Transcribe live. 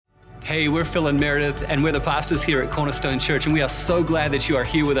Hey, we're Phil and Meredith, and we're the pastors here at Cornerstone Church, and we are so glad that you are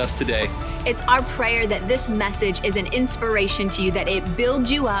here with us today. It's our prayer that this message is an inspiration to you, that it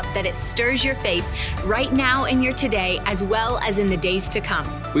builds you up, that it stirs your faith right now in your today, as well as in the days to come.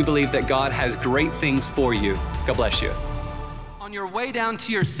 We believe that God has great things for you. God bless you. On your way down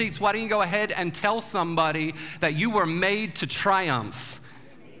to your seats, why don't you go ahead and tell somebody that you were made to triumph.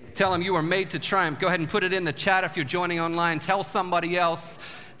 Tell them you were made to triumph. Go ahead and put it in the chat if you're joining online. Tell somebody else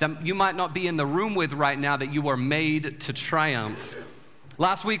that you might not be in the room with right now that you were made to triumph.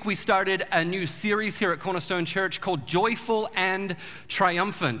 Last week, we started a new series here at Cornerstone Church called Joyful and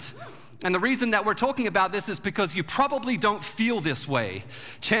Triumphant. And the reason that we're talking about this is because you probably don't feel this way.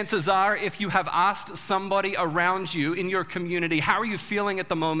 Chances are, if you have asked somebody around you in your community, how are you feeling at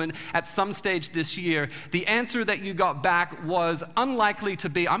the moment at some stage this year, the answer that you got back was unlikely to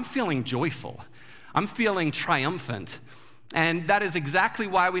be, I'm feeling joyful. I'm feeling triumphant. And that is exactly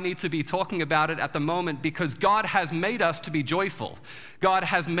why we need to be talking about it at the moment, because God has made us to be joyful. God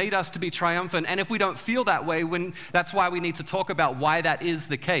has made us to be triumphant. And if we don't feel that way, that's why we need to talk about why that is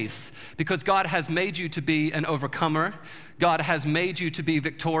the case. Because God has made you to be an overcomer. God has made you to be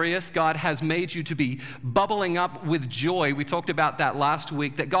victorious. God has made you to be bubbling up with joy. We talked about that last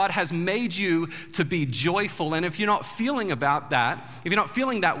week, that God has made you to be joyful. And if you're not feeling about that, if you're not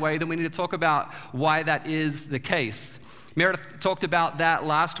feeling that way, then we need to talk about why that is the case. Meredith talked about that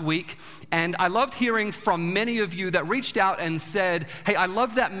last week, and I loved hearing from many of you that reached out and said, hey, I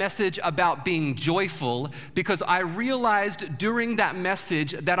love that message about being joyful, because I realized during that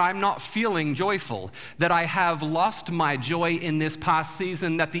message that I'm not feeling joyful, that I have lost my joy in this past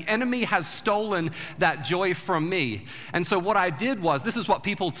season, that the enemy has stolen that joy from me. And so what I did was, this is what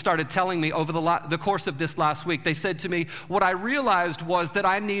people started telling me over the course of this last week. They said to me, what I realized was that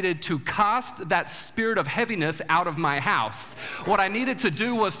I needed to cast that spirit of heaviness out of my house. What I needed to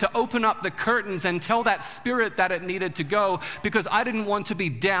do was to open up the curtains and tell that spirit that it needed to go, because I didn't want to be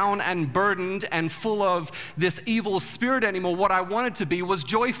down and burdened and full of this evil spirit anymore. What I wanted to be was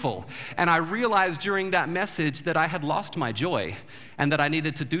joyful. And I realized during that message that I had lost my joy and that I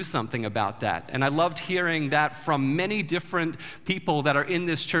needed to do something about that. And I loved hearing that from many different people that are in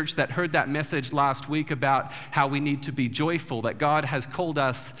this church that heard that message last week about how we need to be joyful, that God has called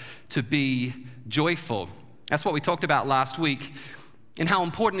us to be joyful. That's what we talked about last week, and how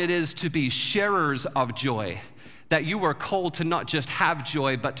important it is to be sharers of joy, that you are called to not just have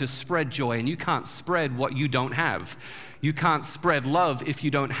joy, but to spread joy, and you can't spread what you don't have. You can't spread love if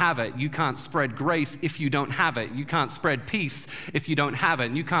you don't have it. You can't spread grace if you don't have it. You can't spread peace if you don't have it.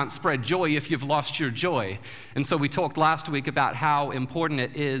 And you can't spread joy if you've lost your joy. And so we talked last week about how important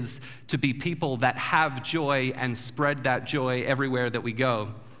it is to be people that have joy and spread that joy everywhere that we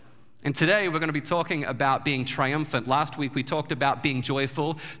go. And today we're going to be talking about being triumphant. Last week we talked about being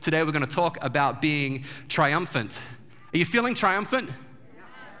joyful. Today we're going to talk about being triumphant. Are you feeling triumphant? Yes.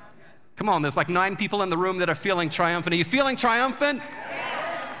 Come on, there's like 9 people in the room that are feeling triumphant. Are you feeling triumphant?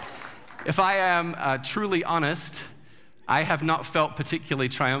 Yes. If I am truly honest, I have not felt particularly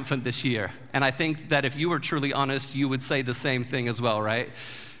triumphant this year. And I think that if you were truly honest, you would say the same thing as well, right?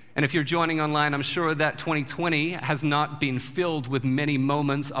 And if you're joining online, I'm sure that 2020 has not been filled with many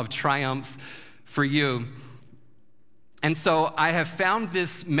moments of triumph for you. And so I have found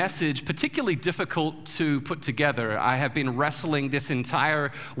this message particularly difficult to put together. I have been wrestling this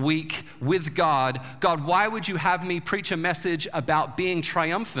entire week with God. God, why would you have me preach a message about being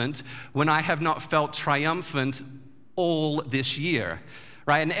triumphant when I have not felt triumphant all this year?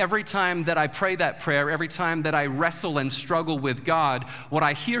 Right? And every time that I pray that prayer, every time that I wrestle and struggle with God, what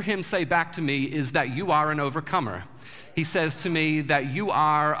I hear him say back to me is that you are an overcomer. He says to me that you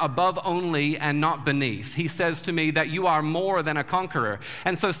are above only and not beneath. He says to me that you are more than a conqueror.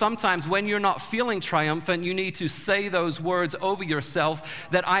 And so sometimes when you're not feeling triumphant, you need to say those words over yourself,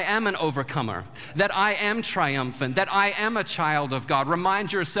 that I am an overcomer, that I am triumphant, that I am a child of God.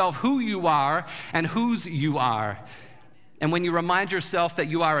 Remind yourself who you are and whose you are. And when you remind yourself that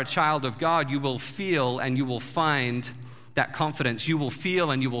you are a child of God, you will feel and you will find that confidence. You will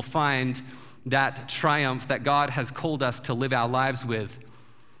feel and you will find that triumph that God has called us to live our lives with.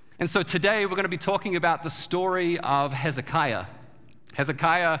 And so today we're going to be talking about the story of Hezekiah.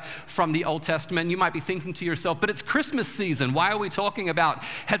 Hezekiah from the Old Testament. You might be thinking to yourself, but it's Christmas season. Why are we talking about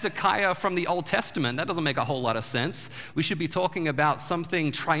Hezekiah from the Old Testament? That doesn't make a whole lot of sense. We should be talking about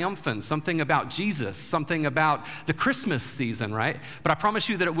something triumphant, something about Jesus, something about the Christmas season, right? But I promise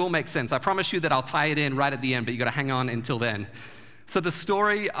you that it will make sense. I promise you that I'll tie it in right at the end, but you got to hang on until then. So the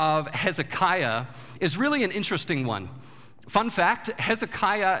story of Hezekiah is really an interesting one. Fun fact,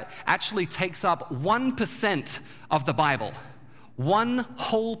 Hezekiah actually takes up 1% of the Bible.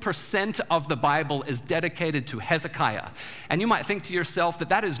 1% of the Bible is dedicated to Hezekiah. And you might think to yourself that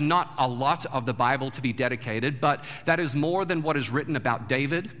that is not a lot of the Bible to be dedicated, but that is more than what is written about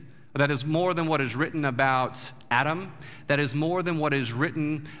David. That is more than what is written about Adam. That is more than what is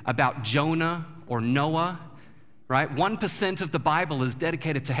written about Jonah or Noah, right? 1% of the Bible is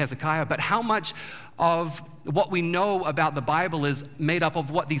dedicated to Hezekiah, but how much of what we know about the Bible is made up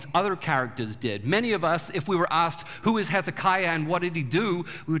of what these other characters did? Many of us, if we were asked, who is Hezekiah and what did he do?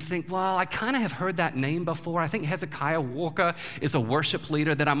 We would think, well, I kind of have heard that name before. I think Hezekiah Walker is a worship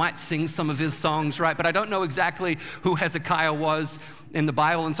leader that I might sing some of his songs, right? But I don't know exactly who Hezekiah was in the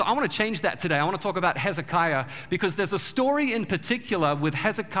Bible. And so I want to change that today. I want to talk about Hezekiah because there's a story in particular with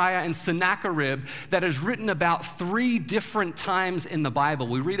Hezekiah and Sennacherib that is written about 3 different times in the Bible.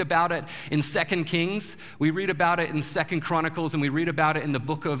 We read about it in 2 Kings, we read about it in 2 Chronicles, and we read about it in the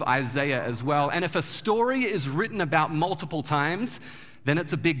book of Isaiah as well. And if a story is written about multiple times, then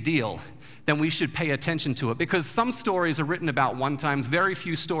it's a big deal. Then we should pay attention to it because some stories are written about 1 time, very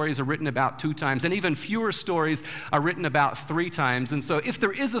few stories are written about 2 times, and even fewer stories are written about 3 times. And so if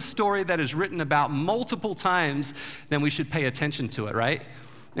there is a story that is written about multiple times, then we should pay attention to it, right?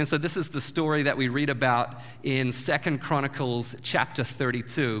 And so this is the story that we read about in 2 Chronicles chapter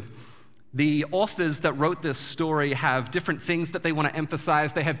 32. The authors that wrote this story have different things that they want to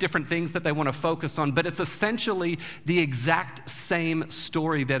emphasize. They have different things that they want to focus on, but it's essentially the exact same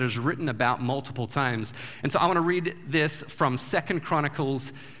story that is written about multiple times. And so I want to read this from 2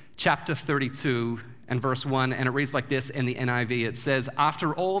 Chronicles chapter 32 and verse 1, and it reads like this in the NIV. It says,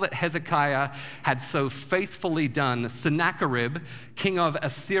 "After all that Hezekiah had so faithfully done, Sennacherib, king of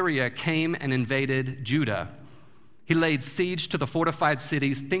Assyria, came and invaded Judah. He laid siege to the fortified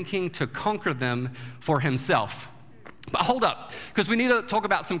cities, thinking to conquer them for himself." But hold up, because we need to talk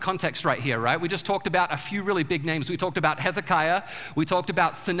about some context right here, right? We just talked about a few really big names. We talked about Hezekiah, we talked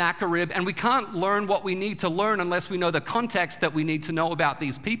about Sennacherib, and we can't learn what we need to learn unless we know the context that we need to know about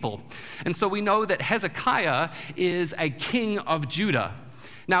these people. And so we know that Hezekiah is a king of Judah.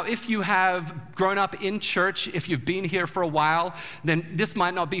 Now, if you have grown up in church, if you've been here for a while, then this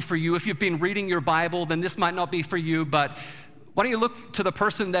might not be for you. If you've been reading your Bible, then this might not be for you. But why don't you look to the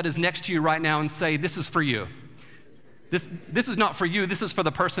person that is next to you right now and say, this is for you. This is not for you. This is for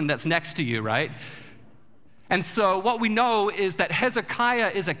the person that's next to you, right? And so what we know is that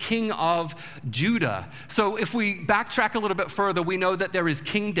Hezekiah is a king of Judah. So if we backtrack a little bit further, we know that there is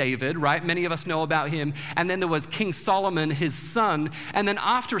King David, right? Many of us know about him. And then there was King Solomon, his son. And then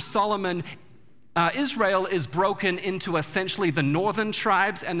after Solomon, Israel is broken into essentially the northern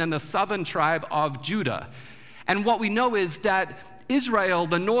tribes and then the southern tribe of Judah. And what we know is that Israel,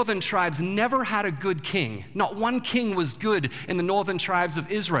 the northern tribes, never had a good king. Not one king was good in the northern tribes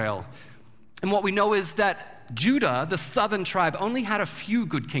of Israel. And what we know is that Judah, the southern tribe, only had a few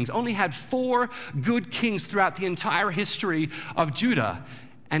good kings, only had 4 good kings throughout the entire history of Judah.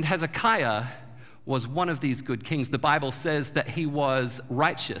 And Hezekiah was one of these good kings. The Bible says that he was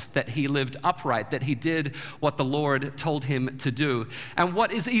righteous, that he lived upright, that he did what the Lord told him to do. And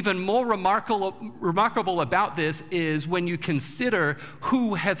what is even more remarkable about this is when you consider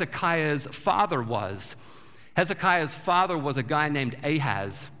who Hezekiah's father was. Hezekiah's father was a guy named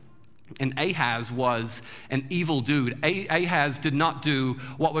Ahaz. And Ahaz was an evil dude. Ahaz did not do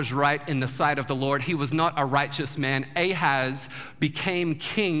what was right in the sight of the Lord. He was not a righteous man. Ahaz became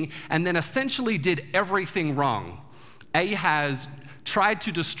king and then essentially did everything wrong. Ahaz tried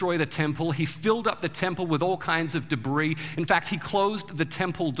to destroy the temple. He filled up the temple with all kinds of debris. In fact, he closed the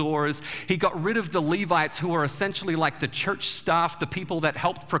temple doors. He got rid of the Levites, who are essentially like the church staff, the people that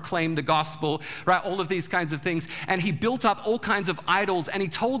helped proclaim the gospel, right? All of these kinds of things. And he built up all kinds of idols, and he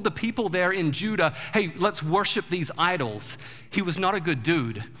told the people there in Judah, hey, let's worship these idols. He was not a good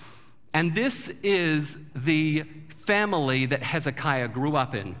dude. And this is the family that Hezekiah grew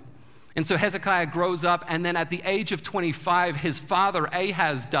up in. And so Hezekiah grows up, and then at the age of 25, his father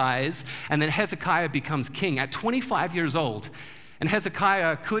Ahaz dies, and then Hezekiah becomes king at 25 years old. And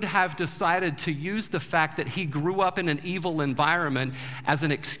Hezekiah could have decided to use the fact that he grew up in an evil environment as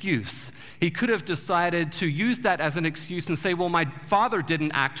an excuse. He could have decided to use that as an excuse and say, well, my father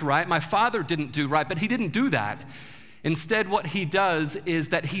didn't act right, my father didn't do right, but he didn't do that. Instead, what he does is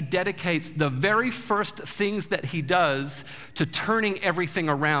that he dedicates the very first things that he does to turning everything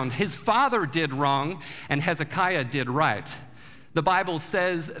around. His father did wrong, and Hezekiah did right. The Bible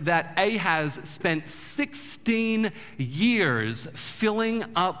says that Ahaz spent 16 years filling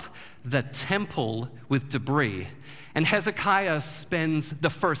up the temple with debris. And Hezekiah spends the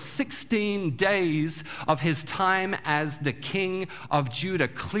first 16 days of his time as the king of Judah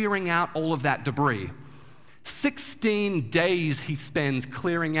clearing out all of that debris. 16 days he spends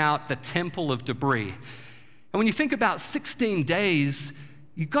clearing out the temple of debris. And when you think about 16 days,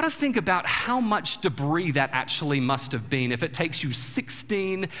 you've got to think about how much debris that actually must have been if it takes you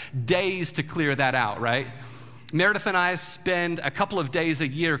 16 days to clear that out, right? Meredith and I spend a couple of days a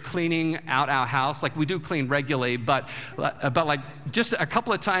year cleaning out our house. Like, we do clean regularly, but like just a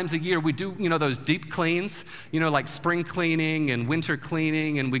couple of times a year we do, those deep cleans, like spring cleaning and winter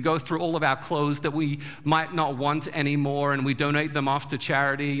cleaning, and we go through all of our clothes that we might not want anymore, and we donate them off to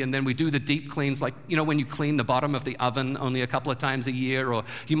charity, and then we do the deep cleans, like, when you clean the bottom of the oven only a couple of times a year, or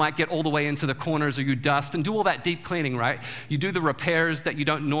you might get all the way into the corners or you dust and do all that deep cleaning, right? You do the repairs that you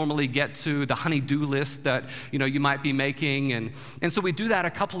don't normally get to, the honey-do list that, you might be making, and so we do that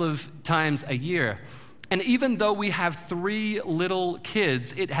a couple of times a year. And even though we have 3 little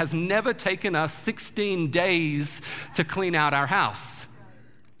kids, it has never taken us 16 days to clean out our house.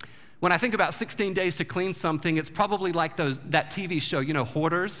 When I think about 16 days to clean something, it's probably like that TV show,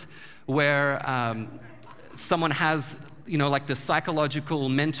 Hoarders, where someone has like the psychological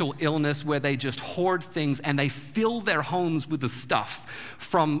mental illness where they just hoard things and they fill their homes with the stuff.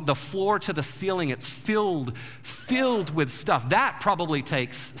 From the floor to the ceiling, it's filled with stuff. That probably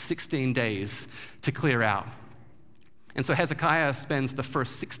takes 16 days to clear out. And so Hezekiah spends the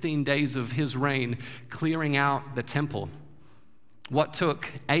first 16 days of his reign clearing out the temple. What took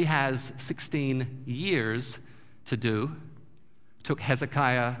Ahaz 16 years to do took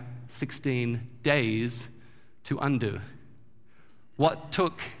Hezekiah 16 days to undo. What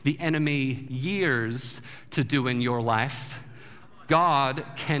took the enemy years to do in your life, God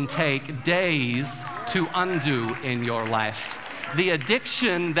can take days to undo in your life. The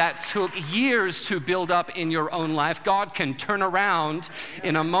addiction that took years to build up in your own life, God can turn around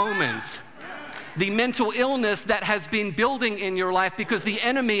in a moment. The mental illness that has been building in your life because the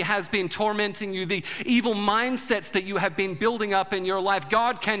enemy has been tormenting you, the evil mindsets that you have been building up in your life,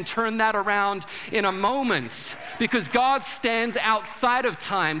 God can turn that around in a moment because God stands outside of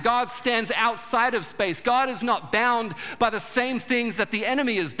time. God stands outside of space. God is not bound by the same things that the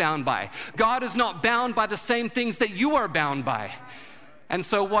enemy is bound by. God is not bound by the same things that you are bound by. And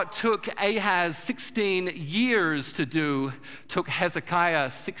so what took Ahaz 16 years to do took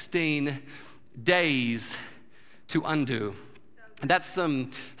Hezekiah 16 days to undo. That's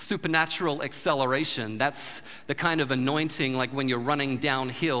some supernatural acceleration. That's the kind of anointing like when you're running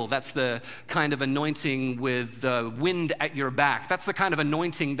downhill. That's the kind of anointing with the wind at your back. That's the kind of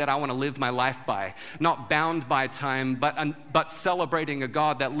anointing that I want to live my life by. Not bound by time, but celebrating a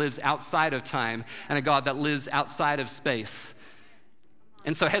God that lives outside of time and a God that lives outside of space.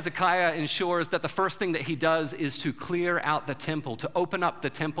 And so Hezekiah ensures that the first thing that he does is to clear out the temple, to open up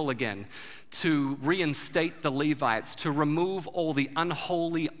the temple again, to reinstate the Levites, to remove all the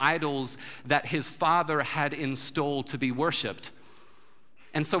unholy idols that his father had installed to be worshiped.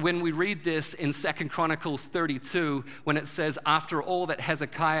 And so when we read this in 2 Chronicles 32, when it says, after all that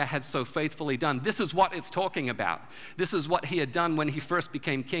Hezekiah had so faithfully done, this is what it's talking about. This is what he had done when he first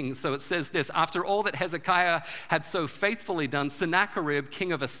became king. So it says this, after all that Hezekiah had so faithfully done, Sennacherib,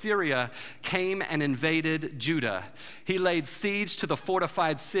 king of Assyria, came and invaded Judah. He laid siege to the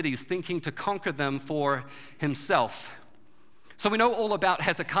fortified cities, thinking to conquer them for himself. So we know all about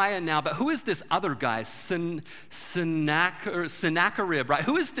Hezekiah now, but who is this other guy? Sennacherib, right?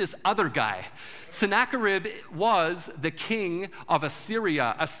 Who is this other guy? Sennacherib was the king of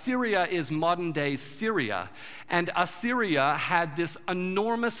Assyria. Assyria is modern-day Syria. And Assyria had this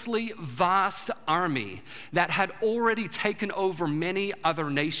enormously vast army that had already taken over many other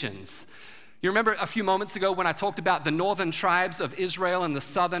nations. You remember a few moments ago when I talked about the northern tribes of Israel and the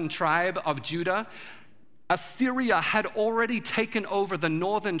southern tribe of Judah? Assyria had already taken over the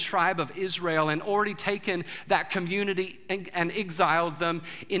northern tribe of Israel and already taken that community and exiled them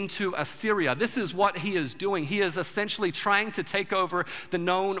into Assyria. This is what he is doing. He is essentially trying to take over the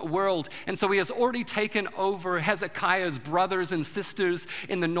known world. And so he has already taken over Hezekiah's brothers and sisters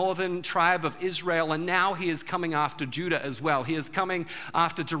in the northern tribe of Israel, and now he is coming after Judah as well. He is coming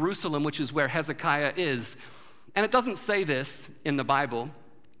after Jerusalem, which is where Hezekiah is. And it doesn't say this in the Bible,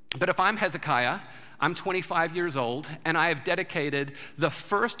 but if I'm Hezekiah, I'm 25 years old, and I have dedicated the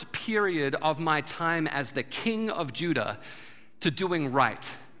first period of my time as the king of Judah to doing right,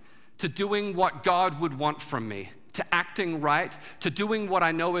 to doing what God would want from me, to acting right, to doing what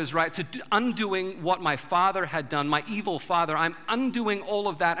I know is right, to undoing what my father had done, my evil father. I'm undoing all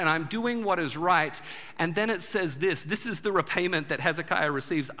of that, and I'm doing what is right. And then it says this is the repayment that Hezekiah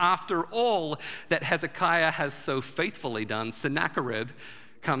receives. After all that Hezekiah has so faithfully done, Sennacherib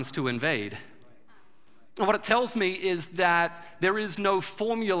comes to invade. And what it tells me is that there is no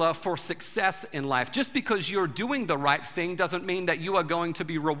formula for success in life. Just because you're doing the right thing doesn't mean that you are going to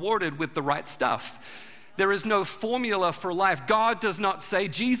be rewarded with the right stuff. There is no formula for life. God does not say,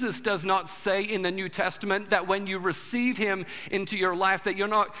 Jesus does not say in the New Testament that when you receive him into your life that you're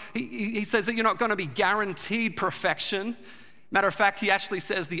not, he says that you're not going to be guaranteed perfection. Matter of fact, he actually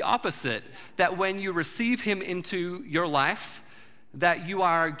says the opposite, that when you receive him into your life, that you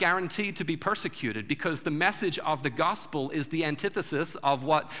are guaranteed to be persecuted, because the message of the gospel is the antithesis of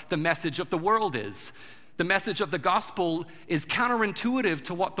what the message of the world is. The message of the gospel is counterintuitive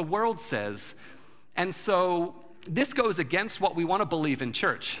to what the world says. And so this goes against what we want to believe in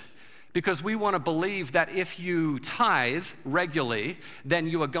church, because we want to believe that if you tithe regularly, then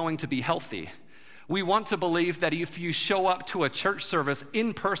you are going to be healthy. We want to believe that if you show up to a church service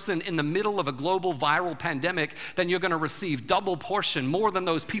in person in the middle of a global viral pandemic, then you're going to receive double portion, more than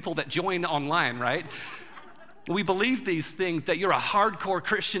those people that join online, right? We believe these things, that you're a hardcore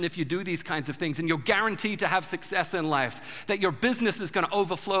Christian if you do these kinds of things, and you're guaranteed to have success in life, that your business is going to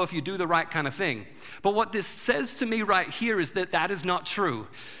overflow if you do the right kind of thing. But what this says to me right here is that that is not true,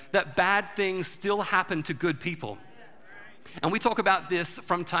 that bad things still happen to good people. And we talk about this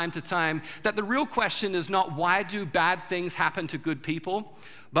from time to time, that the real question is not why do bad things happen to good people,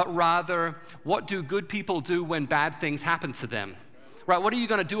 but rather what do good people do when bad things happen to them? Right, what are you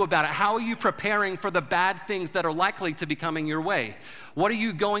going to do about it? How are you preparing for the bad things that are likely to be coming your way? What are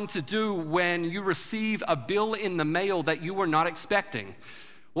you going to do when you receive a bill in the mail that you were not expecting?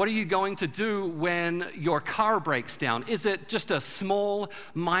 What are you going to do when your car breaks down? Is it just a small,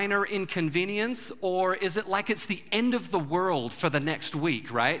 minor inconvenience, or is it like it's the end of the world for the next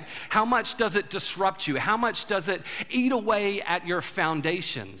week, right? How much does it disrupt you? How much does it eat away at your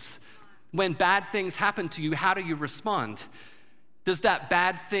foundations? When bad things happen to you, how do you respond? Does that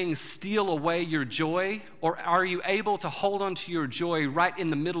bad thing steal away your joy, or are you able to hold on to your joy right in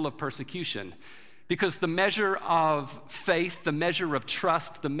the middle of persecution? Because the measure of faith, the measure of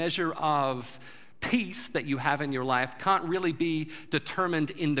trust, the measure of peace that you have in your life can't really be determined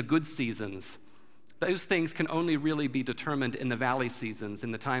in the good seasons. Those things can only really be determined in the valley seasons,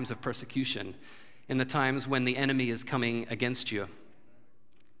 in the times of persecution, in the times when the enemy is coming against you.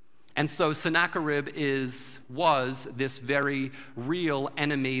 And so Sennacherib was this very real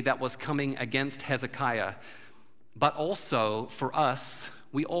enemy that was coming against Hezekiah. But also, for us,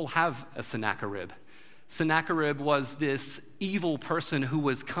 we all have a Sennacherib. Sennacherib was this evil person who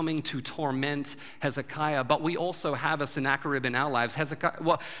was coming to torment Hezekiah, but we also have a Sennacherib in our lives.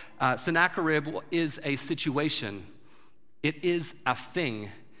 Sennacherib is a situation. It is a thing.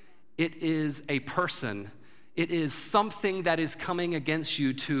 It is a person. It is something that is coming against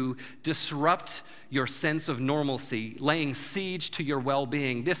you to disrupt your sense of normalcy, laying siege to your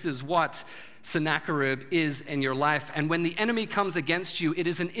well-being. This is what Sennacherib is in your life. And when the enemy comes against you, it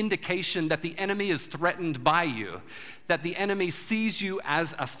is an indication that the enemy is threatened by you, that the enemy sees you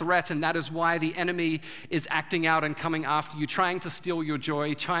as a threat, and that is why the enemy is acting out and coming after you, trying to steal your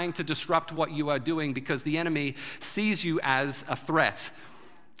joy, trying to disrupt what you are doing, because the enemy sees you as a threat.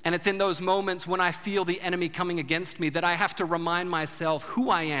 And it's in those moments when I feel the enemy coming against me that I have to remind myself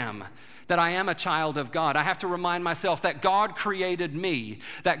who I am, that I am a child of God. I have to remind myself that God created me,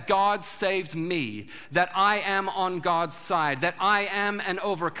 that God saved me, that I am on God's side, that I am an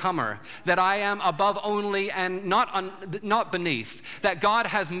overcomer, that I am above only and not beneath, that God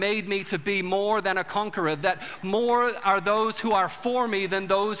has made me to be more than a conqueror, that more are those who are for me than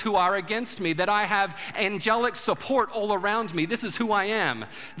those who are against me, that I have angelic support all around me. This is who I am.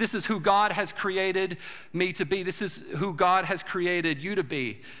 This is who God has created me to be. This is who God has created you to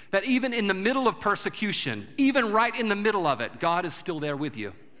be. That even in the middle of persecution, even right in the middle of it, God is still there with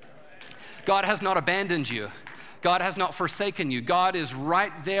you. God has not abandoned you. God has not forsaken you. God is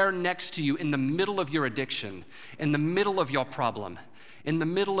right there next to you in the middle of your addiction, in the middle of your problem, in the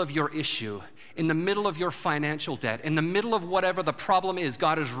middle of your issue, in the middle of your financial debt, in the middle of whatever the problem is.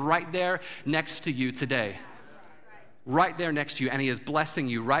 God is right there next to you today. Right there next to you, and he is blessing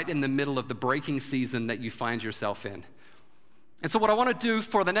you right in the middle of the breaking season that you find yourself in. And so what I want to do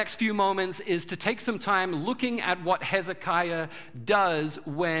for the next few moments is to take some time looking at what Hezekiah does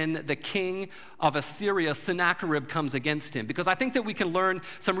when the king of Assyria, Sennacherib, comes against him, because I think that we can learn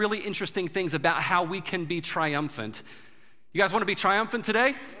some really interesting things about how we can be triumphant. You guys want to be triumphant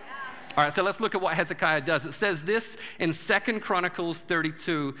today? All right, so let's look at what Hezekiah does. It says this in 2 Chronicles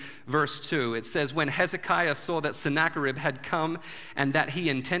 32, verse 2. It says, when Hezekiah saw that Sennacherib had come and that he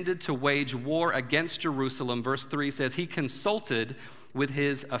intended to wage war against Jerusalem, verse 3 says, he consulted with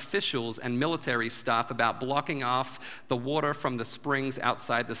his officials and military staff about blocking off the water from the springs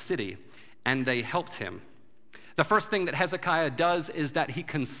outside the city. and they helped him. The first thing that Hezekiah does is that he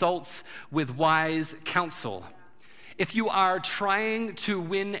consults with wise counsel. If you are trying to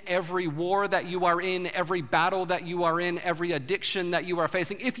win every war that you are in, every battle that you are in, every addiction that you are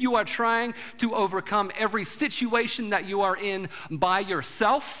facing, if you are trying to overcome every situation that you are in by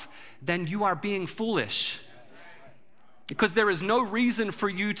yourself, then you are being foolish. Because there is no reason for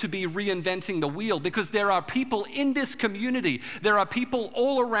you to be reinventing the wheel, because there are people in this community, there are people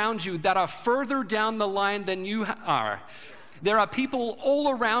all around you that are further down the line than you are. There are people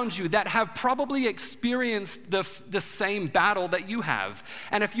all around you that have probably experienced the same battle that you have.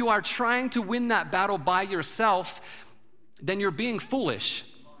 And if you are trying to win that battle by yourself, then you're being foolish.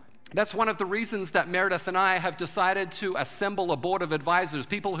 That's one of the reasons that Meredith and I have decided to assemble a board of advisors,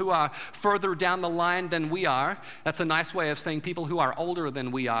 people who are further down the line than we are. That's a nice way of saying people who are older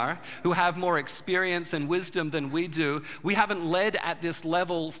than we are, who have more experience and wisdom than we do. We haven't led at this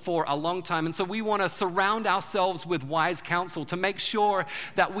level for a long time, and so we want to surround ourselves with wise counsel to make sure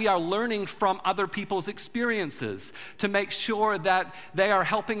that we are learning from other people's experiences, to make sure that they are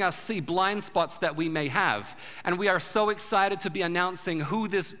helping us see blind spots that we may have. And we are so excited to be announcing who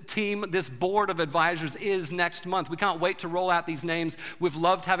this this board of advisors is next month. We can't wait to roll out these names. We've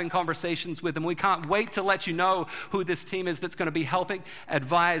loved having conversations with them. We can't wait to let you know who this team is that's going to be helping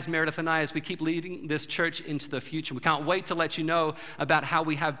advise Meredith and I as we keep leading this church into the future. We can't wait to let you know about how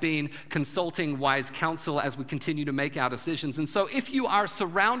we have been consulting wise counsel as we continue to make our decisions. And so if you are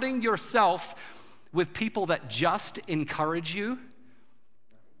surrounding yourself with people that just encourage you,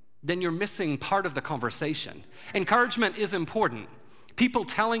 then you're missing part of the conversation. Encouragement is important. People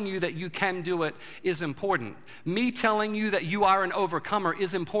telling you that you can do it is important. Me telling you that you are an overcomer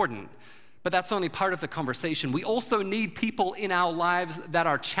is important, but that's only part of the conversation. We also need people in our lives that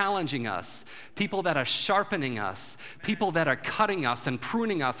are challenging us, people that are sharpening us, people that are cutting us and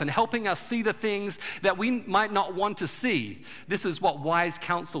pruning us and helping us see the things that we might not want to see. This is what wise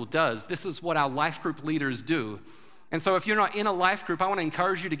counsel does. This is what our life group leaders do. And so if you're not in a life group, I want to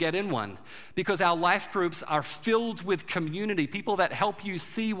encourage you to get in one, because our life groups are filled with community, people that help you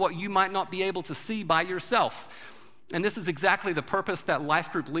see what you might not be able to see by yourself. And this is exactly the purpose that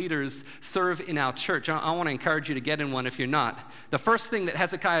life group leaders serve in our church. I want to encourage you to get in one if you're not. The first thing that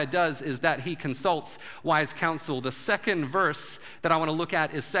Hezekiah does is that he consults wise counsel. The second verse that I want to look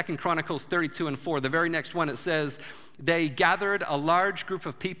at is 2 Chronicles 32:4. The very next one, it says, "They gathered a large group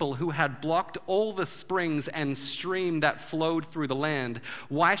of people who had blocked all the springs and stream that flowed through the land.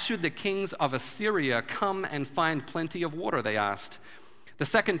 Why should the kings of Assyria come and find plenty of water?" they asked. The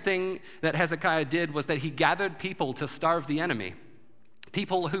second thing that Hezekiah did was that he gathered people to starve the enemy.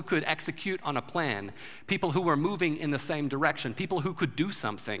 People who could execute on a plan, people who were moving in the same direction, people who could do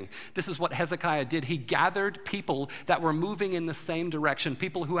something. This is what Hezekiah did. He gathered people that were moving in the same direction,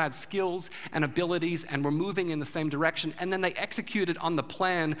 people who had skills and abilities and were moving in the same direction, and then they executed on the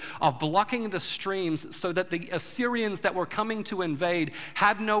plan of blocking the streams so that the Assyrians that were coming to invade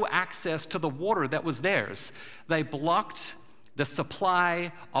had no access to the water that was theirs. They blocked the supply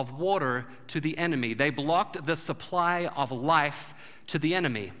of water to the enemy. They blocked the supply of life to the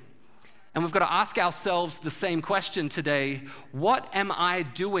enemy. And we've got to ask ourselves the same question today. What am I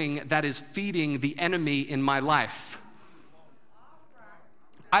doing that is feeding the enemy in my life?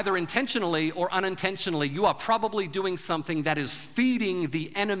 Either intentionally or unintentionally, you are probably doing something that is feeding the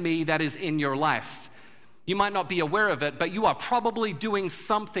enemy that is in your life. You might not be aware of it, but you are probably doing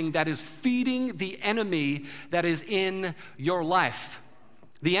something that is feeding the enemy that is in your life.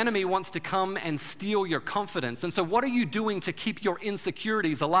 The enemy wants to come and steal your confidence. And so what are you doing to keep your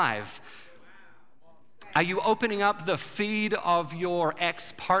insecurities alive? Are you opening up the feed of your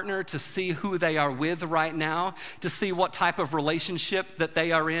ex-partner to see who they are with right now, to see what type of relationship that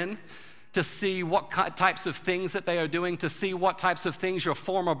they are in, to see what types of things that they are doing, to see what types of things your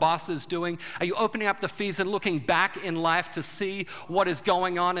former boss is doing? Are you opening up the feeds and looking back in life to see what is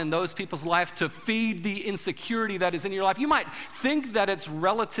going on in those people's lives, to feed the insecurity that is in your life? You might think that it's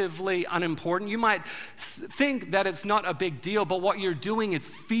relatively unimportant. You might think that it's not a big deal, but what you're doing is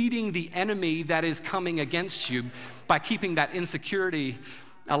feeding the enemy that is coming against you by keeping that insecurity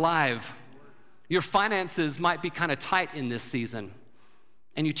alive. Your finances might be kind of tight in this season,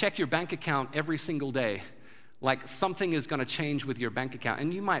 and you check your bank account every single day, like something is going to change with your bank account.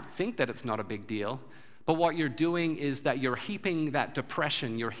 And you might think that it's not a big deal, but what you're doing is that you're heaping that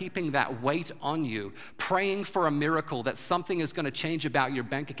depression, you're heaping that weight on you, praying for a miracle that something is going to change about your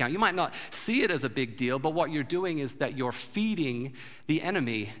bank account. You might not see it as a big deal, but what you're doing is that you're feeding the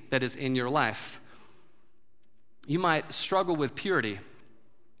enemy that is in your life. You might struggle with purity.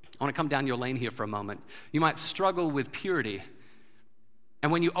 I want to come down your lane here for a moment. You might struggle with purity.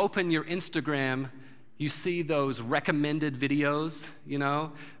 And when you open your Instagram, you see those recommended videos,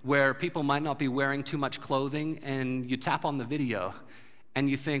 where people might not be wearing too much clothing, and you tap on the video and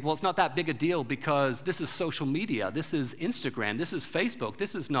you think, well, it's not that big a deal because this is social media, this is Instagram, this is Facebook,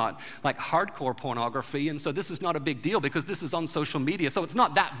 this is not like hardcore pornography, and so this is not a big deal because this is on social media, so it's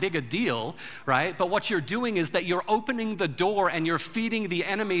not that big a deal, right? But what you're doing is that you're opening the door and you're feeding the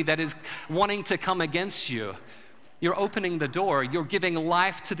enemy that is wanting to come against you. You're opening the door, you're giving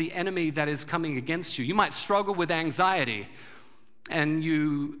life to the enemy that is coming against you. You might struggle with anxiety, and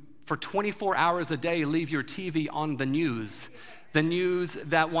you, for 24 hours a day, leave your TV on the news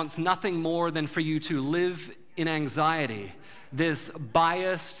that wants nothing more than for you to live in anxiety. This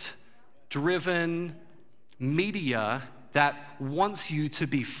biased, driven media that wants you to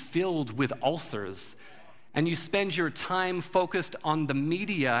be filled with ulcers. And you spend your time focused on the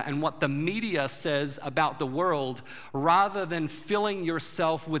media and what the media says about the world, rather than filling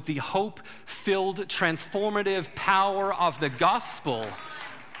yourself with the hope-filled, transformative power of the gospel.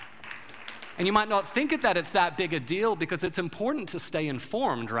 And you might not think that it's that big a deal because it's important to stay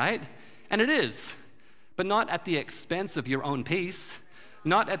informed, right? And it is, but not at the expense of your own peace,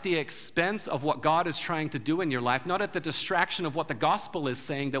 not at the expense of what God is trying to do in your life, not at the distraction of what the gospel is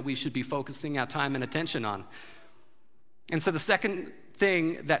saying that we should be focusing our time and attention on. And so the second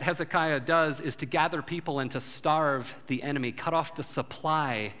thing that Hezekiah does is to gather people and to starve the enemy, cut off the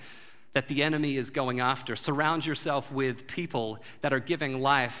supply that the enemy is going after. Surround yourself with people that are giving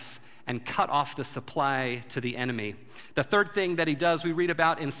life and cut off the supply to the enemy. The third thing that he does, we read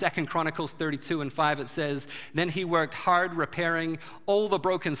about in 2 Chronicles 32:5. It says, then he worked hard repairing all the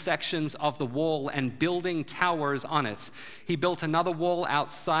broken sections of the wall and building towers on it. He built another wall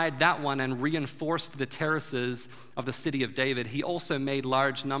outside that one and reinforced the terraces of the city of David. He also made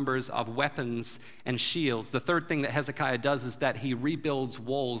large numbers of weapons and shields. The third thing that Hezekiah does is that he rebuilds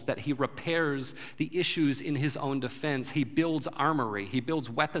walls, that he repairs the issues in his own defense. He builds armory, he builds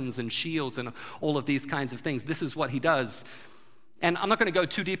weapons and shields and all of these kinds of things. This is what he does. And I'm not going to go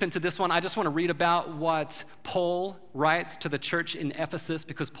too deep into this one. I just want to read about what Paul writes to the church in Ephesus,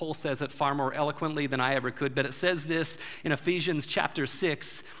 because Paul says it far more eloquently than I ever could. But it says this in Ephesians chapter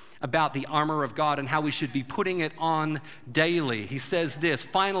 6 about the armor of God and how we should be putting it on daily. He says this,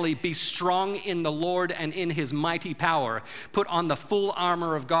 finally, be strong in the Lord and in his mighty power. Put on the full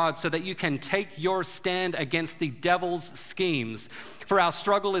armor of God so that you can take your stand against the devil's schemes. For our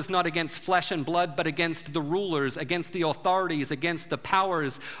struggle is not against flesh and blood, but against the rulers, against the authorities, against the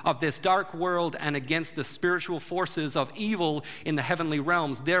powers of this dark world, and against the spiritual forces of evil in the heavenly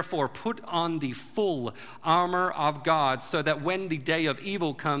realms. Therefore, put on the full armor of God so that when the day of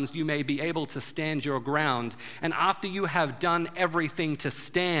evil comes, you may be able to stand your ground. And after you have done everything to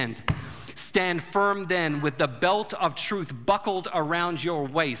stand, stand firm then with the belt of truth buckled around your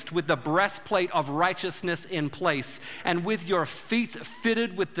waist, with the breastplate of righteousness in place, and with your feet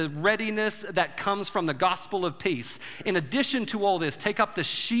fitted with the readiness that comes from the gospel of peace. In addition to all this, take up the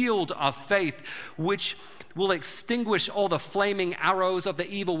shield of faith, which will extinguish all the flaming arrows of the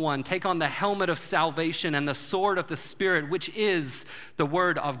evil one. Take on the helmet of salvation and the sword of the Spirit, which is the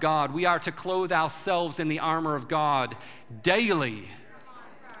word of God. We are to clothe ourselves in the armor of God daily.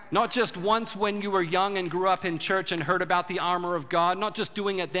 Not just once when you were young and grew up in church and heard about the armor of God, not just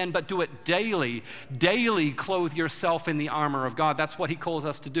doing it then, but do it daily. Daily clothe yourself in the armor of God. That's what he calls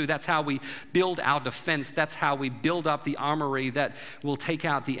us to do. That's how we build our defense. That's how we build up the armory that will take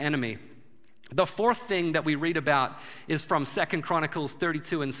out the enemy. The fourth thing that we read about is from 2 Chronicles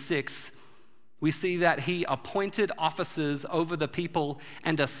 32:6. We see that he appointed officers over the people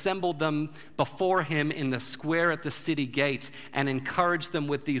and assembled them before him in the square at the city gate and encouraged them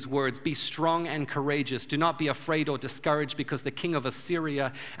with these words, be strong and courageous. Do not be afraid or discouraged because the king of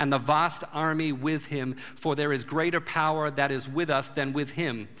Assyria and the vast army with him, for there is greater power that is with us than with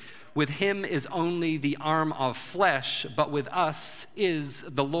him. With him is only the arm of flesh, but with us is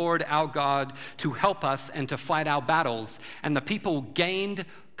the Lord our God to help us and to fight our battles. And the people gained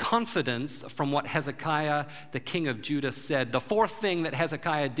confidence from what Hezekiah, the king of Judah, said. The fourth thing that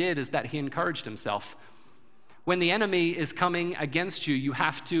Hezekiah did is that he encouraged himself. When the enemy is coming against you, you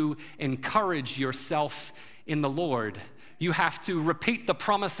have to encourage yourself in the Lord. You have to repeat the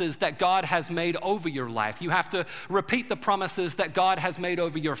promises that God has made over your life. You have to repeat the promises that God has made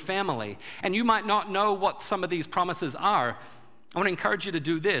over your family. And you might not know what some of these promises are. I want to encourage you to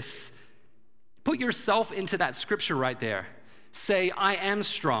do this. Put yourself into that scripture right there. Say, I am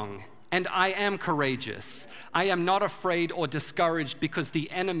strong. and I am courageous. I am not afraid or discouraged because the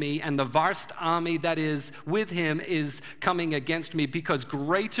enemy and the vast army that is with him is coming against me, because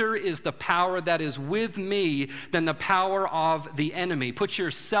greater is the power that is with me than the power of the enemy. Put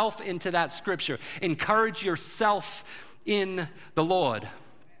yourself into that scripture. Encourage yourself in the Lord.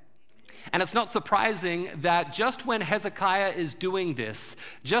 And it's not surprising that just when Hezekiah is doing this,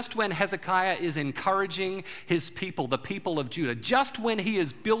 just when Hezekiah is encouraging his people, the people of Judah, just when he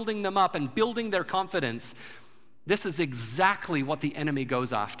is building them up and building their confidence, this is exactly what the enemy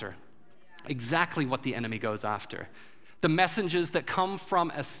goes after. Exactly what the enemy goes after. The messengers that come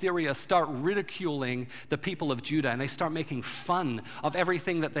from Assyria start ridiculing the people of Judah, and they start making fun of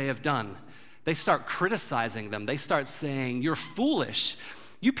everything that they have done. They start criticizing them. They start saying, "You're foolish.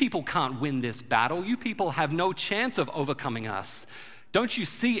 You people can't win this battle. You people have no chance of overcoming us. Don't you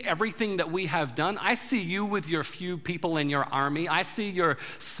see everything that we have done? I see you with your few people in your army. I see your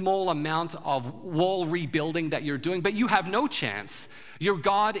small amount of wall rebuilding that you're doing, but you have no chance. Your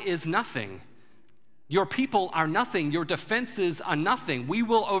God is nothing. Your people are nothing. Your defenses are nothing. We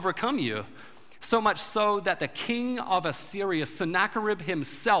will overcome you." So much so that the king of Assyria, Sennacherib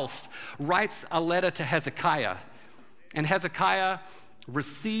himself, writes a letter to Hezekiah. And Hezekiah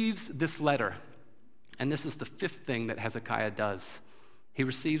receives this letter. And this is the fifth thing that Hezekiah does. He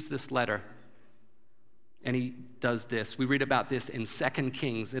receives this letter and he does this. We read about this in 2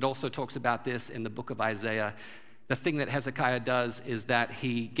 Kings. It also talks about this in the book of Isaiah. The thing that Hezekiah does is that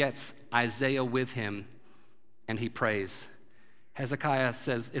he gets Isaiah with him and he prays. It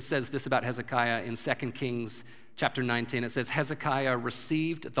says this about Hezekiah in 2 Kings chapter 19. It says, Hezekiah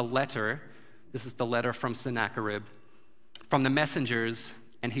received the letter, this is the letter from Sennacherib, from the messengers,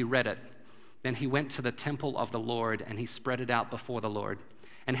 and he read it. Then he went to the temple of the Lord, and he spread it out before the Lord.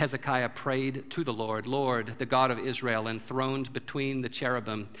 And Hezekiah prayed to the Lord, "Lord, the God of Israel, enthroned between the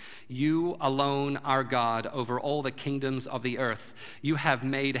cherubim, you alone are God over all the kingdoms of the earth. You have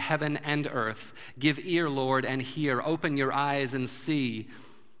made heaven and earth. Give ear, Lord, and hear. Open your eyes and see.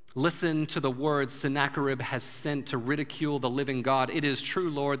 Listen to the words Sennacherib has sent to ridicule the living God. It is true,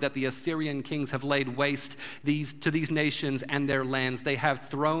 Lord, that the Assyrian kings have laid waste to these nations and their lands. They have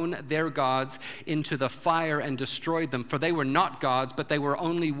thrown their gods into the fire and destroyed them, for they were not gods, but they were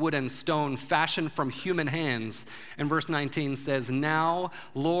only wood and stone fashioned from human hands." And verse 19 says, "Now,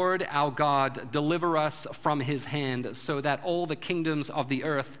 Lord our God, deliver us from his hand, so that all the kingdoms of the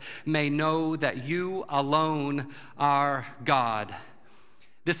earth may know that you alone are God."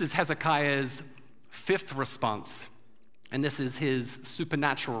 This is Hezekiah's fifth response, and this is his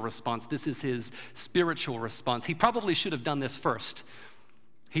supernatural response. This is his spiritual response. He probably should have done this first.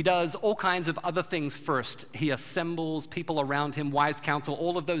 He does all kinds of other things first. He assembles people around him, wise counsel,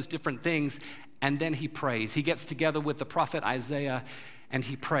 all of those different things, and then he prays. He gets together with the prophet Isaiah, and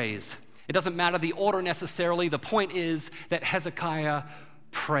he prays. It doesn't matter the order necessarily. The point is that Hezekiah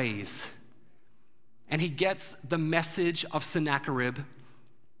prays, and he gets the message of Sennacherib,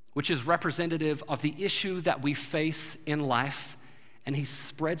 which is representative of the issue that we face in life, and he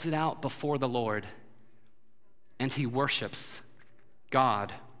spreads it out before the Lord, and he worships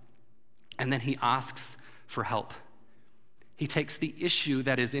God, and then he asks for help. He takes the issue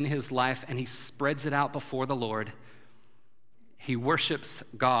that is in his life and he spreads it out before the Lord. He worships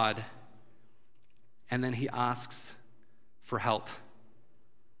God, and then he asks for help.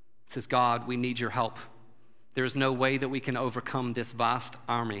 He says, "God, we need your help. There is no way that we can overcome this vast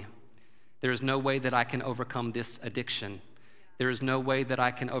army. There is no way that I can overcome this addiction. There is no way that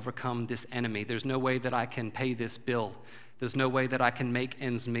I can overcome this enemy. There's no way that I can pay this bill. There's no way that I can make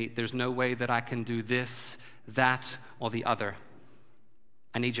ends meet. There's no way that I can do this, that, or the other.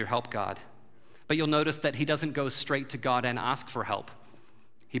 I need your help, God." But you'll notice that he doesn't go straight to God and ask for help.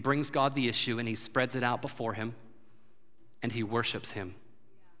 He brings God the issue and he spreads it out before him, and he worships him.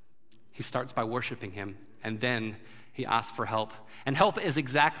 He starts by worshiping him, and then he asks for help. And help is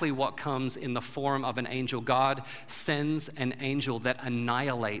exactly what comes in the form of an angel. God sends an angel that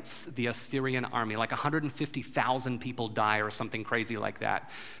annihilates the Assyrian army. Like 150,000 people die or something crazy like that.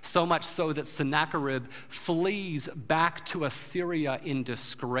 So much so that Sennacherib flees back to Assyria in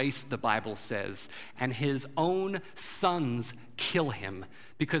disgrace, the Bible says, and his own sons kill him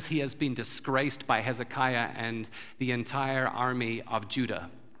because he has been disgraced by Hezekiah and the entire army of Judah.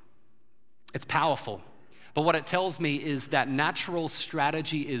 It's powerful. But what it tells me is that natural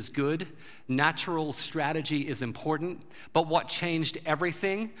strategy is good, natural strategy is important, but what changed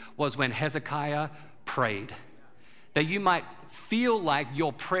everything was when Hezekiah prayed. That you might feel like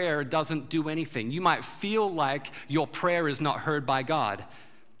your prayer doesn't do anything. You might feel like your prayer is not heard by God.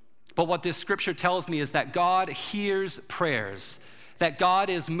 But what this scripture tells me is that God hears prayers, that God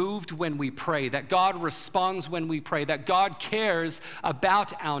is moved when we pray, that God responds when we pray, that God cares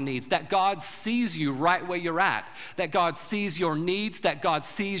about our needs, that God sees you right where you're at, that God sees your needs, that God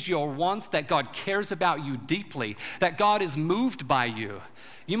sees your wants, that God cares about you deeply, that God is moved by you.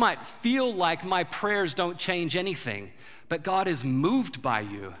 You might feel like my prayers don't change anything, but God is moved by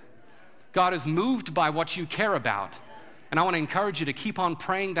you. God is moved by what you care about. And I want to encourage you to keep on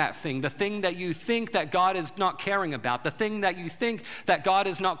praying that thing, the thing that you think that God is not caring about, the thing that you think that God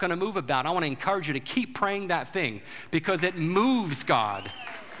is not going to move about. I want to encourage you to keep praying that thing because it moves God.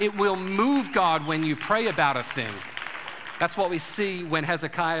 It will move God when you pray about a thing. That's what we see when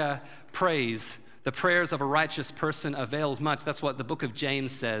Hezekiah prays. The prayers of a righteous person avails much. That's what the book of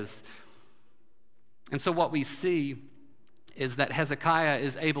James says. And so what we see is that Hezekiah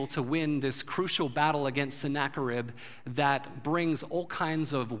is able to win this crucial battle against Sennacherib that brings all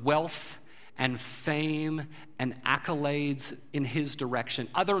kinds of wealth and fame and accolades in his direction.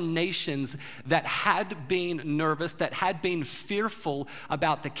 Other nations that had been nervous, that had been fearful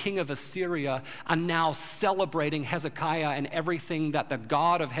about the king of Assyria are now celebrating Hezekiah and everything that the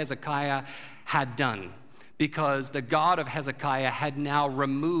God of Hezekiah had done, because the God of Hezekiah had now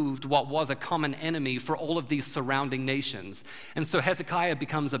removed what was a common enemy for all of these surrounding nations. And so Hezekiah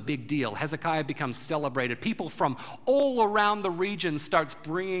becomes a big deal. Hezekiah becomes celebrated. People from all around the region starts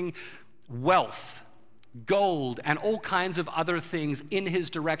bringing wealth, gold, and all kinds of other things in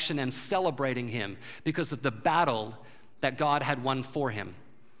his direction and celebrating him because of the battle that God had won for him.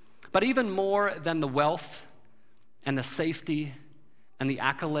 But even more than the wealth and the safety and the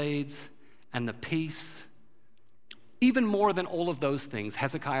accolades and the peace, even more than all of those things,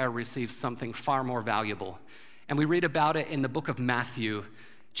 Hezekiah receives something far more valuable. And we read about it in the book of Matthew,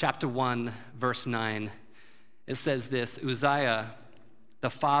 chapter 1, verse 9. It says this: Uzziah, the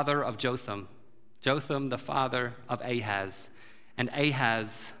father of Jotham, Jotham the father of Ahaz, and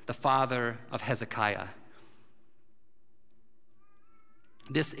Ahaz the father of Hezekiah.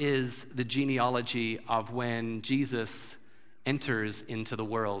 This is the genealogy of when Jesus enters into the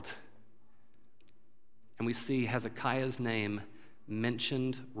world. And we see Hezekiah's name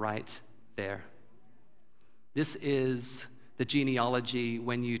mentioned right there. This is the genealogy,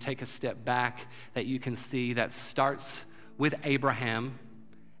 when you take a step back, that you can see that starts with Abraham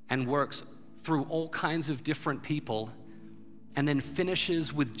and works through all kinds of different people and then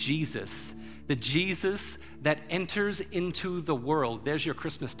finishes with Jesus, the Jesus that enters into the world. There's your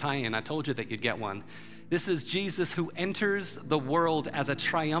Christmas tie-in. I told you that you'd get one. This is Jesus who enters the world as a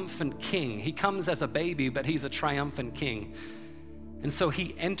triumphant king. He comes as a baby, but he's a triumphant king. And so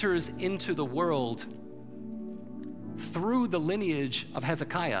he enters into the world through the lineage of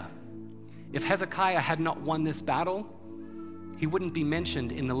Hezekiah. If Hezekiah had not won this battle, he wouldn't be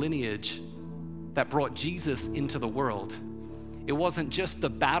mentioned in the lineage that brought Jesus into the world. It wasn't just the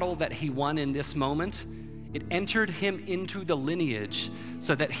battle that he won in this moment. It entered him into the lineage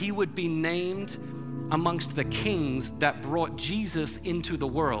so that he would be named amongst the kings that brought Jesus into the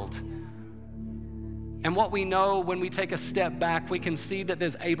world. And what we know when we take a step back, we can see that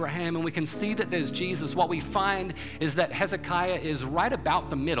there's Abraham and we can see that there's Jesus. What we find is that Hezekiah is right about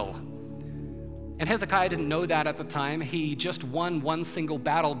the middle. And Hezekiah didn't know that at the time. He just won one single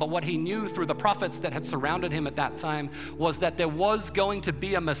battle. But what he knew through the prophets that had surrounded him at that time was that there was going to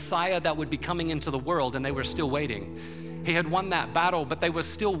be a Messiah that would be coming into the world, and they were still waiting. He had won that battle, but they were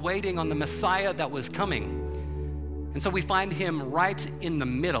still waiting on the Messiah that was coming. And so we find him right in the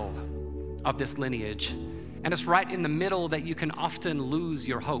middle of this lineage. And it's right in the middle that you can often lose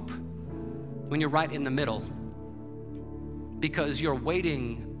your hope, when you're right in the middle, because you're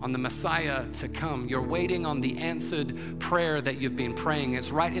waiting on the Messiah to come. You're waiting on the answered prayer that you've been praying.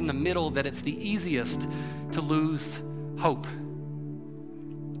 It's right in the middle that it's the easiest to lose hope.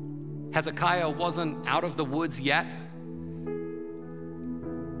 Hezekiah wasn't out of the woods yet.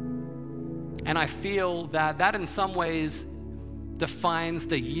 And I feel that that in some ways defines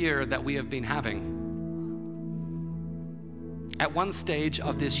the year that we have been having. At one stage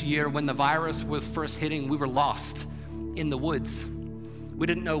of this year, when the virus was first hitting, we were lost in the woods. We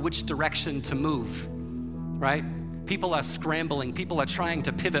didn't know which direction to move, right? People are scrambling. People are trying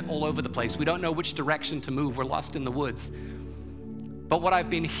to pivot all over the place. We don't know which direction to move. We're lost in the woods. But what I've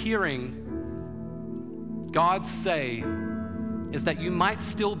been hearing God say is that you might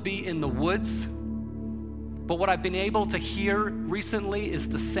still be in the woods, but what I've been able to hear recently is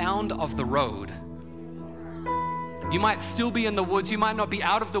the sound of the road. You might still be in the woods. You might not be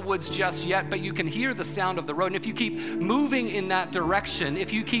out of the woods just yet, but you can hear the sound of the road. And if you keep moving in that direction,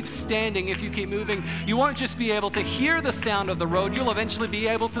 if you keep standing, if you keep moving, you won't just be able to hear the sound of the road, you'll eventually be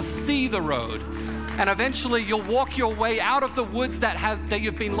able to see the road. And eventually you'll walk your way out of the woods that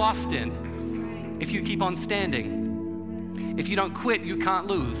you've been lost in if you keep on standing. If you don't quit, you can't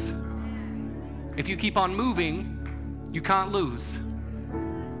lose. If you keep on moving, you can't lose.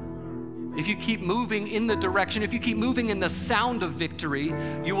 If you keep moving in the direction, if you keep moving in the sound of victory,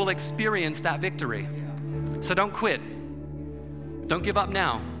 you will experience that victory. So don't quit. Don't give up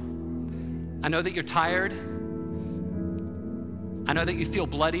now. I know that you're tired. I know that you feel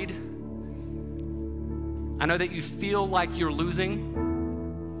bloodied. I know that you feel like you're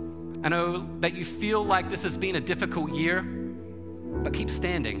losing. I know that you feel like this has been a difficult year, but keep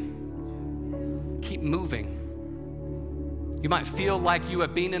standing. Keep moving. You might feel like you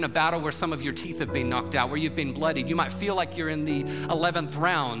have been in a battle where some of your teeth have been knocked out, where you've been bloodied. You might feel like you're in the 11th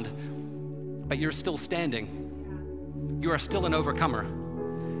round, but you're still standing. You are still an overcomer.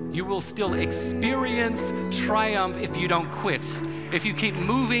 You will still experience triumph if you don't quit. If you keep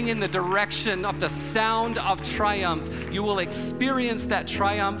moving in the direction of the sound of triumph, you will experience that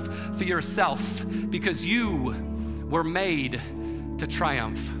triumph for yourself because you were made to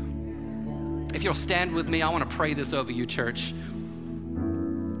triumph. If you'll stand with me, I want to pray this over you, church.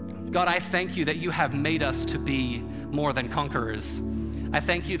 God, I thank you that you have made us to be more than conquerors. I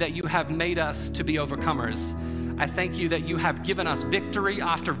thank you that you have made us to be overcomers. I thank you that you have given us victory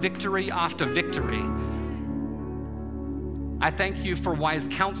after victory after victory. I thank you for wise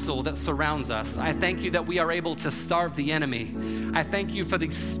counsel that surrounds us. I thank you that we are able to starve the enemy. I thank you for the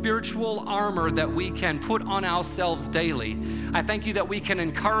spiritual armor that we can put on ourselves daily. I thank you that we can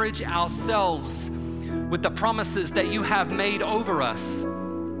encourage ourselves with the promises that you have made over us,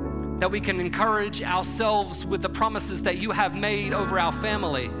 that we can encourage ourselves with the promises that you have made over our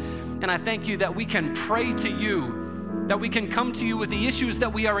family. And I thank you that we can pray to you, that we can come to you with the issues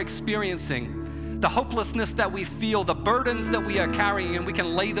that we are experiencing, the hopelessness that we feel, the burdens that we are carrying, and we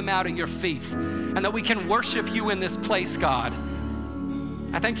can lay them out at your feet, and that we can worship you in this place, God.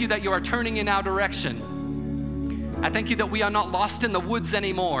 I thank you that you are turning in our direction. I thank you that we are not lost in the woods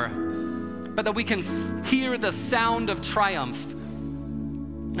anymore, but that we can hear the sound of triumph.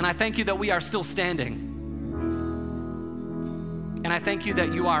 And I thank you that we are still standing. And I thank you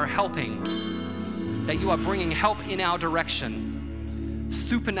that you are helping, that you are bringing help in our direction,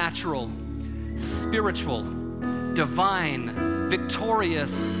 supernatural, spiritual, divine,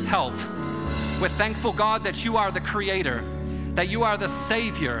 victorious help. We're thankful, God, that you are the creator, that you are the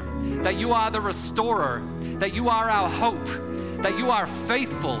savior, that you are the restorer, that you are our hope, that you are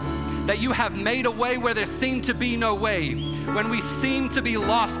faithful, that you have made a way where there seemed to be no way. When we seem to be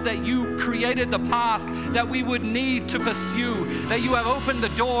lost, that you created the path that we would need to pursue, that you have opened the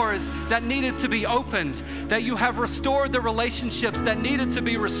doors that needed to be opened, that you have restored the relationships that needed to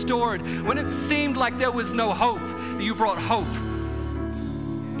be restored. When it seemed like there was no hope, you brought hope.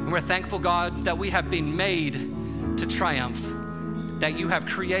 And we're thankful, God, that we have been made to triumph, that you have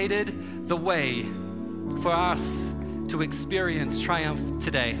created the way for us to experience triumph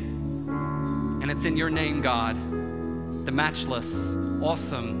today. And it's in your name, God, the matchless,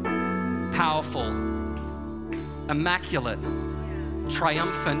 awesome, powerful, immaculate,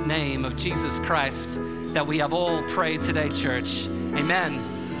 triumphant name of Jesus Christ that we have all prayed today, church. Amen.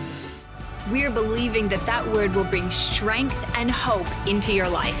 We're believing that that word will bring strength and hope into your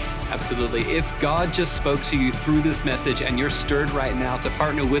life. Absolutely. If God just spoke to you through this message and you're stirred right now to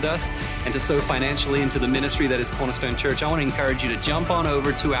partner with us and to sow financially into the ministry that is Cornerstone Church, I want to encourage you to jump on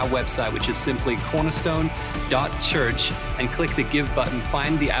over to our website, which is simply cornerstone.church, and click the give button.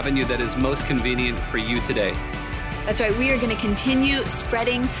 Find the avenue that is most convenient for you today. That's right. We are going to continue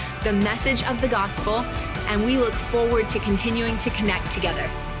spreading the message of the gospel, and we look forward to continuing to connect together.